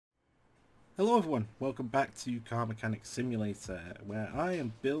Hello everyone, welcome back to Car Mechanic Simulator, where I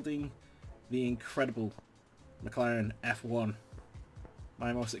am building the incredible McLaren F1,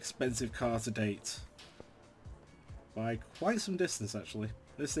 my most expensive car to date, by quite some distance actually.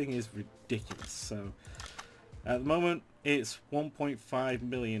 This thing is ridiculous. So at the moment it's 1.5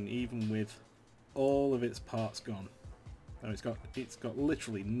 million even with all of its parts gone. No, it's got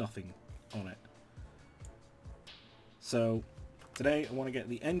literally nothing on it. So today I want to get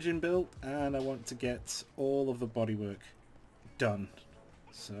the engine built and I want to get all of the bodywork done.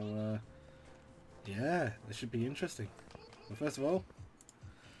 So yeah, this should be interesting. But first of all,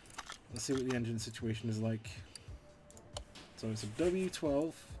 let's see what the engine situation is like. So it's a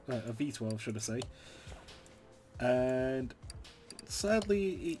V12 should I say, and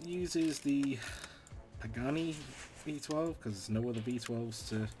sadly it uses the Pagani V12 because there's no other V12s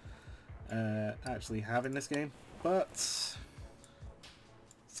to actually have in this game. But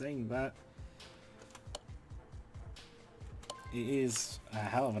saying that, it is a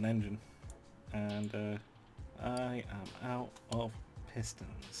hell of an engine, and I am out of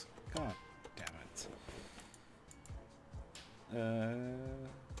pistons. God damn it.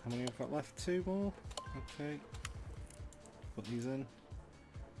 How many have got left? 2 more? Okay. Put these in.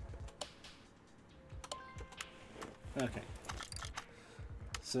 Okay.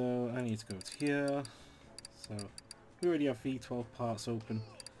 So I need to go to here. So we already have V12 parts open,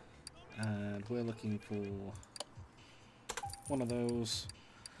 and we're looking for one of those.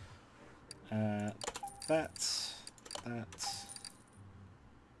 That.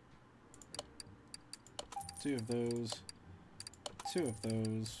 2 of those. 2 of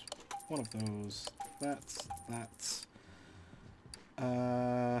those. 1 of those. That.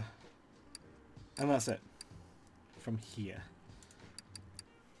 And that's it. From here.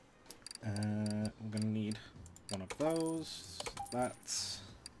 We're going to need 1 of those. That.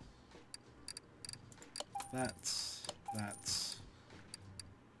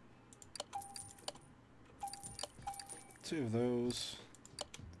 2 of those.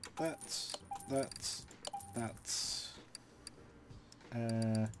 That.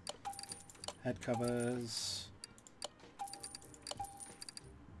 Head covers.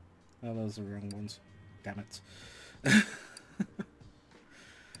 Oh, those are the wrong ones. Damn it.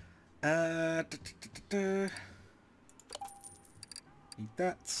 Need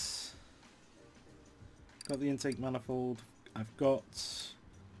that. Got the intake manifold. I've got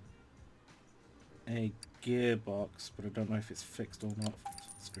a gearbox, but I don't know if it's fixed or not.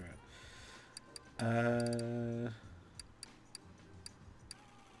 Screw it.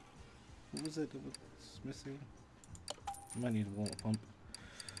 What was it that was missing? I might need a water pump.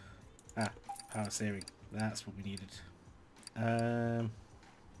 Ah, power steering. That's what we needed.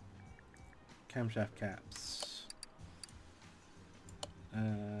 Camshaft caps.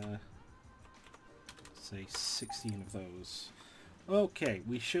 Say 16 of those. Okay,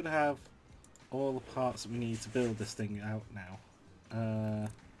 we should have all the parts that we need to build this thing out now.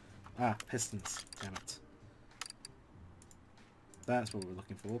 Pistons. Damn it. That's what we're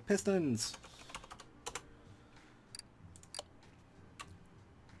looking for. Pistons!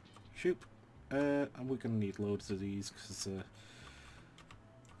 Shoot. And we're going to need loads of these because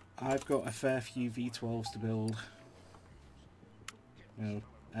I've got a fair few V12s to build. You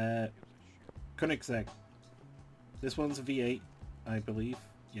know, Koenigsegg. This one's a V8, I believe.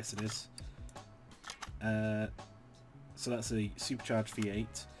 Yes, it is. So that's a supercharged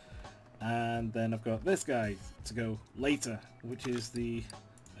V8. And then I've got this guy to go later, which is the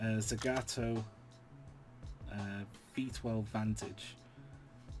Zagato V12 Vantage,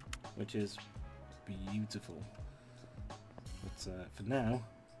 which is beautiful. But for now,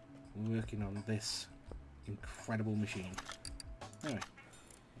 we're working on this incredible machine. Anyway,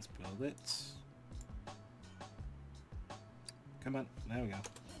 let's build it. Come on, there we go.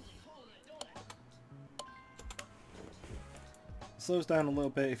 Slows down a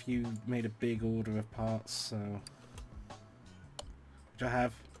little bit if you made a big order of parts, so which I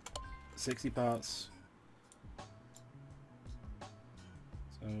have 60 parts,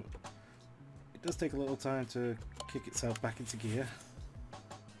 so it does take a little time to kick itself back into gear.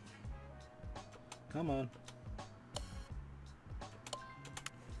 Come on.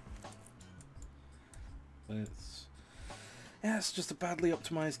 But it's just a badly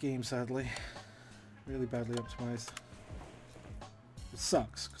optimized game, sadly. Really badly optimized. It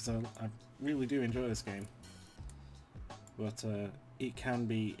sucks because I really do enjoy this game, but it can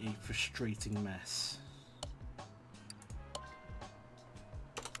be a frustrating mess.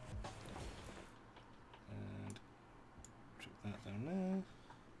 And drop that down there.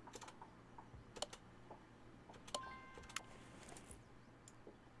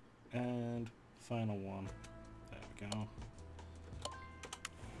 And Final one. There we go.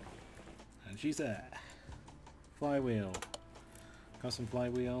 And she's there. Flywheel. Custom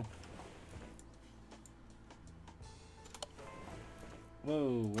flywheel.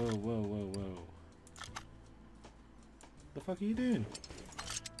 Whoa, whoa, whoa, whoa, whoa. The fuck are you doing?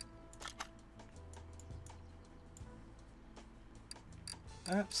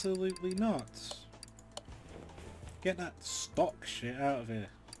 Absolutely not. Get that stock shit out of here.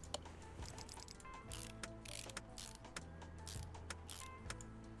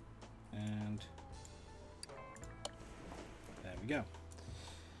 And there we go.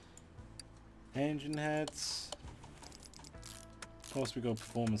 Engine heads. Of course we go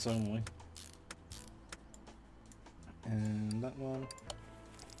performance only. And that one.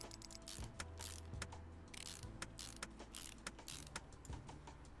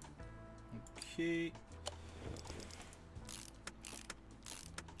 Okay.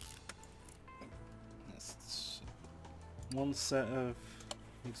 That's one set of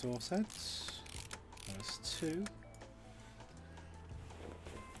exhaust heads. That's two.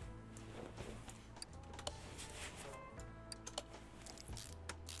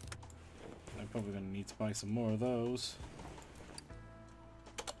 I'm probably going to need to buy some more of those.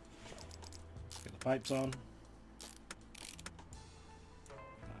 Get the pipes on.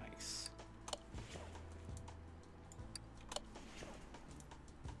 Nice.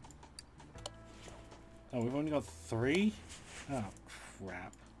 Oh, we've only got 3? Oh,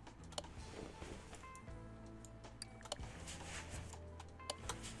 crap.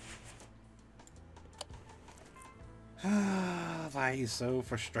 That is so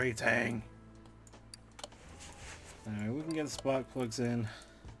frustrating. Alright, we can get the spark plugs in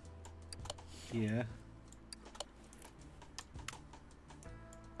here.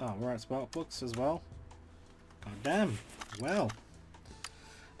 Oh, we're at spark plugs as well. God damn. Well.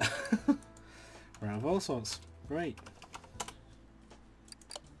 We're out of all sorts. Great.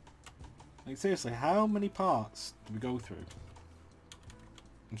 Like seriously, how many parts do we go through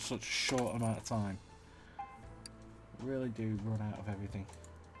in such a short amount of time? We really do run out of everything.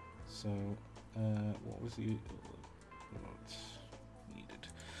 So, what was the what needed?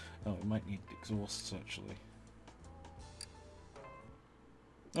 Oh, we might need exhausts actually.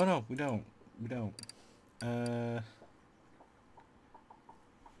 Oh no, we don't. We don't.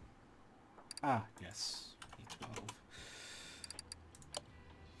 Yes. E12.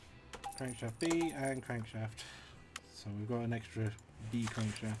 Crankshaft B and crankshaft. So we've got an extra B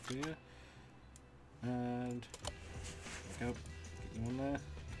crankshaft here. And there we go. Get you on there.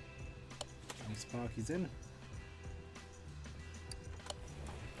 Any sparkies in.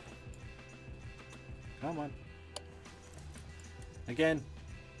 Come on. Again,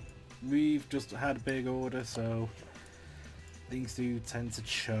 we've just had a big order, so things do tend to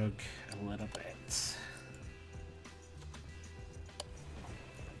chug a little bit.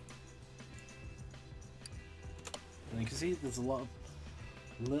 And you can see there's a lot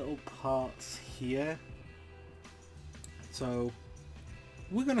of little parts here. So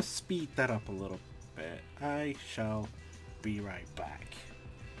we're going to speed that up a little bit. I shall be right back.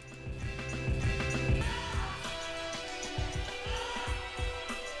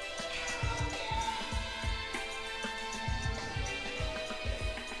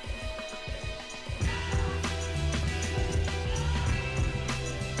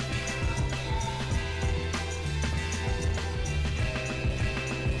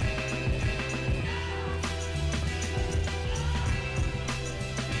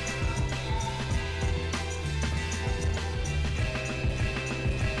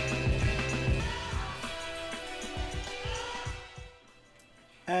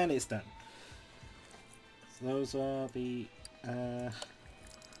 And it's done. So those are the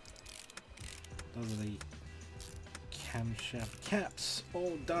camshaft caps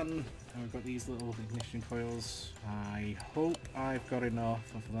all done. And we've got these little ignition coils. I hope I've got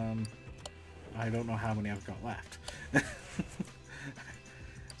enough of them. I don't know how many I've got left.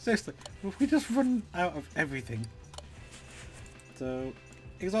 Seriously, if we just run out of everything. So,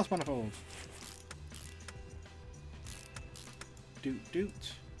 exhaust manifold. Doot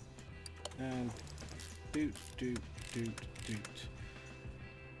doot. And doot doot doot doot.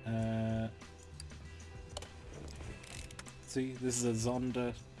 See, this is a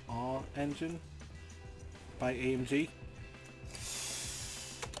Zonda R engine by AMG.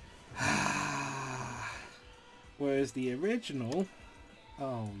 Whereas the original,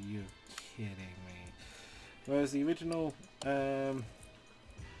 oh, you're kidding me. Whereas the original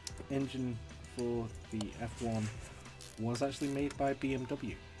engine for the F1 was actually made by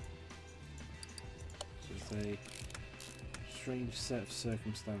BMW. So it's a strange set of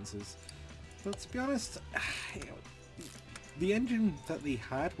circumstances. But to be honest, the engine that they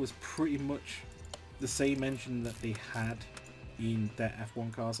had was pretty much the same engine that they had in their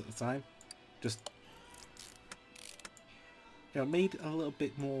F1 cars at the time. Just, you know, made a little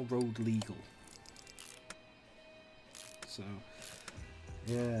bit more road legal. So,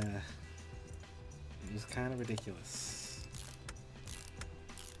 yeah, it was kind of ridiculous.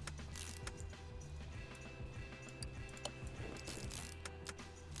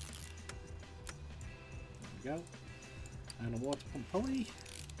 There we go. And a water pump pulley.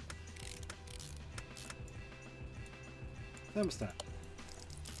 Thermostat.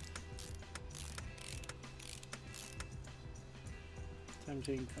 Time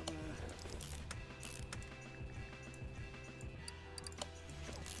chain cover.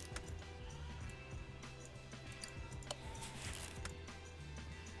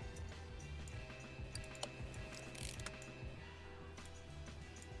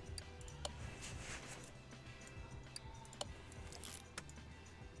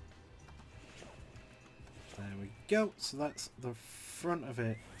 There we go. So that's the front of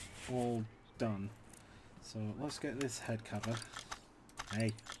it all done. So let's get this head cover.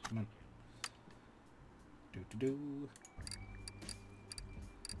 Hey, come on. Do.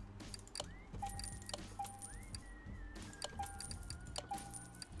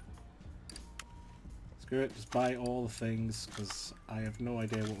 Screw it, just buy all the things, because I have no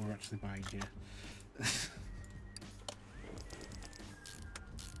idea what we're actually buying here.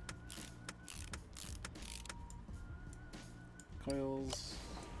 Coils.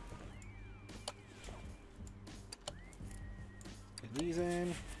 Get these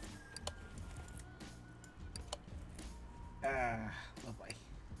in. Ah, lovely.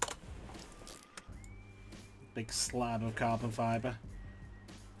 Big slab of carbon fibre.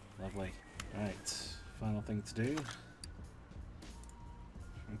 Lovely. Right, final thing to do.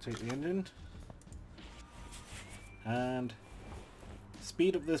 Rotate the engine. And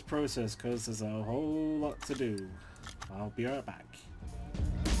speed up this process because there's a whole lot to do. I'll be right back.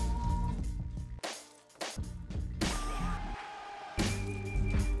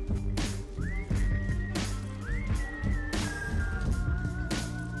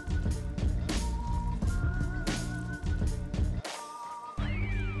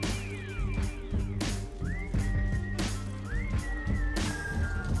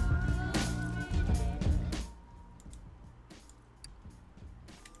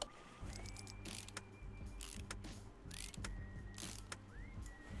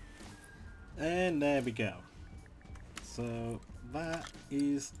 And there we go. So that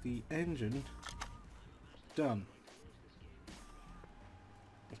is the engine done.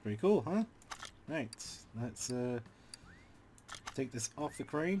 That's pretty cool, huh? Right, let's take this off the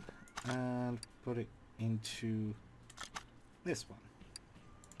crane and put it into this one.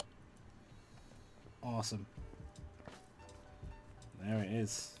 Awesome. There it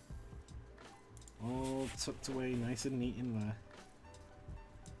is. All tucked away nice and neat in there.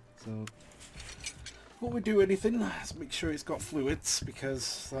 So before we do anything, let's make sure it's got fluids,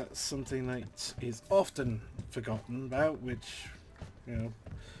 because that's something that is often forgotten about, which, you know,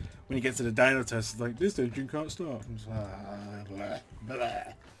 when you get to the dyno test, it's like, this engine can't start. Blah, blah.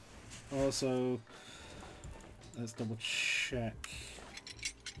 Also, let's double check.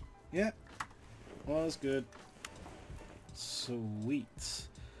 Yeah, was good. Sweet.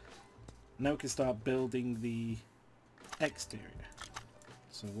 Now we can start building the exterior.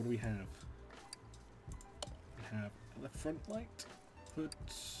 So what do we have? We have the front light. Hood.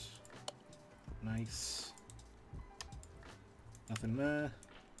 Nice. Nothing there.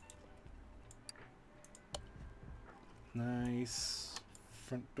 Nice.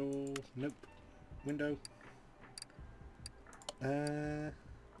 Front door. Nope. Window.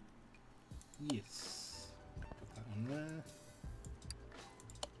 Yes. Put that on there.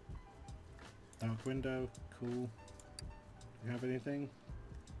 Dark window. Cool. Do you have anything?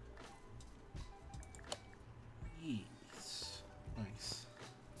 Yes. Nice.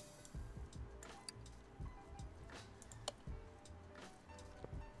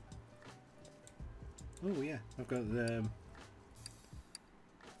 Oh yeah, I've got the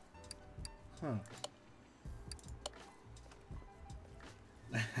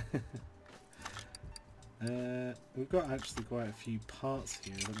we've got actually quite a few parts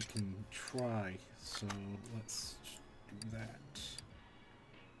here that we can try, so let's do that.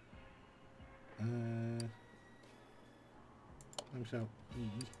 I'm shall E.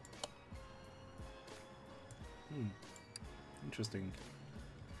 Interesting.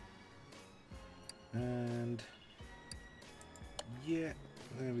 And yeah,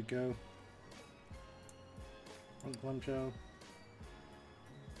 there we go. Front clamshell.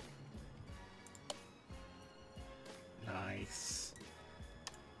 Nice.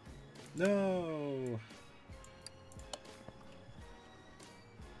 No.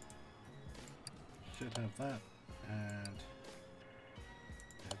 Should have that and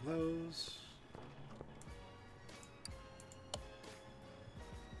have those.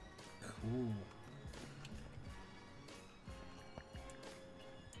 Cool.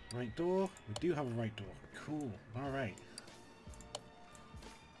 Right door? We do have a right door. Cool. Alright.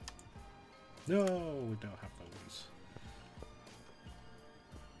 No, we don't have those.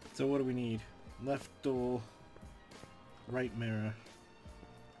 So what do we need? Left door, right mirror,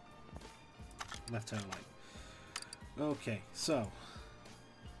 left tail light. Okay, so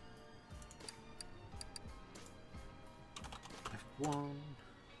F1.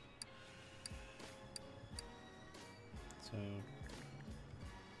 So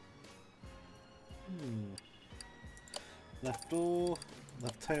left door,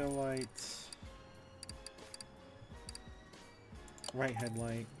 left tail light, right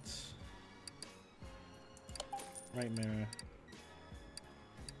headlight, right mirror.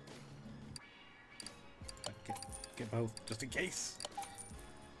 Get both just in case.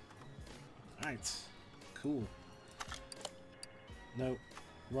 Alright, cool. Nope,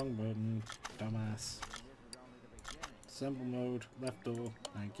 wrong button, dumbass. Assemble mode, left door,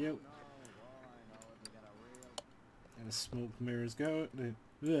 thank you. And the smoke mirrors go.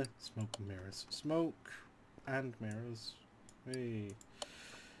 Smoke mirrors. Smoke and mirrors. Hey.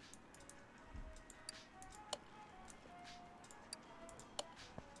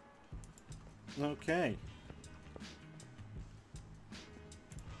 Okay.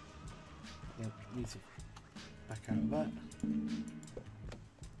 Well, need to back out of that.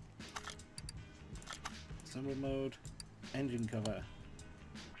 Assemble mode. Engine cover.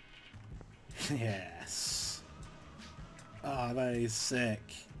 Yes. Ah, oh, that is sick.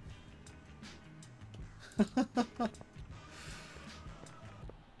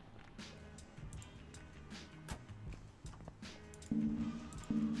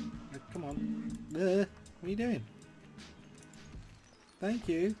 Come on. What are you doing? Thank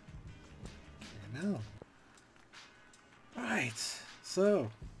you. Okay, now. Right. So.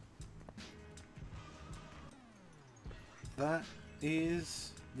 That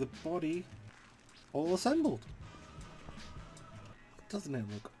is the body all assembled. Doesn't it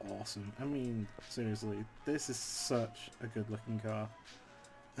look awesome? I mean, seriously, this is such a good looking car.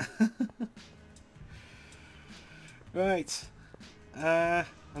 Right.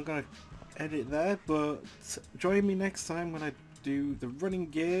 I'm gonna edit there, but join me next time when I do the running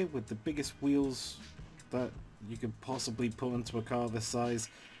gear with the biggest wheels that you could possibly put into a car this size,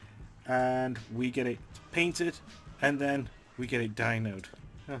 and we get it painted and then we get it dynoed.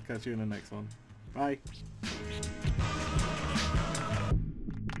 I'll catch you in the next one. Bye.